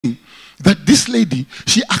that this lady,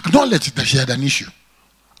 she acknowledged that she had an issue.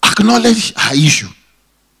 Acknowledge her issue.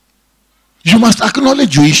 You must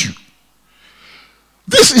acknowledge your issue.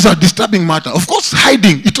 This is a disturbing matter. Of course,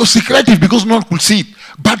 hiding, it was secretive because no one could see it.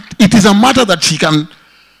 But it is a matter that she's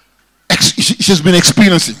been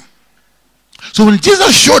experiencing. So when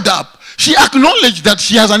Jesus showed up, she acknowledged that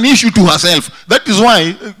she has an issue to herself. That is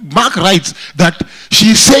why Mark writes that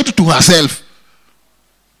she said to herself.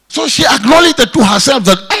 So she acknowledged that to herself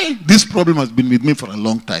that, hey, this problem has been with me for a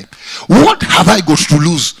long time. What have I got to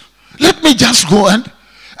lose? Let me just go and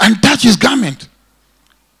touch his garment.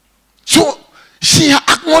 So she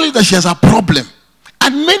acknowledged that she has a problem.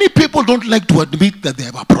 And many people don't like to admit that they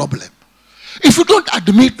have a problem. If you don't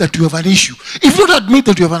admit that you have an issue, if you don't admit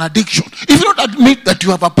that you have an addiction, if you don't admit that you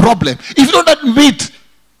have a problem, if you don't admit,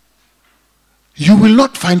 you will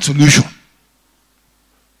not find solution.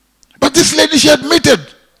 But this lady, she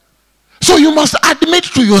admitted. So you must admit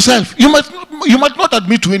to yourself. You must not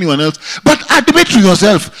admit to anyone else, but admit to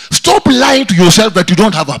yourself. Stop lying to yourself that you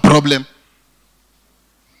don't have a problem.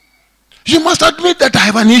 You must admit that I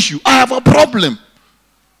have an issue. I have a problem.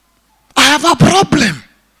 I have a problem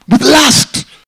with lust.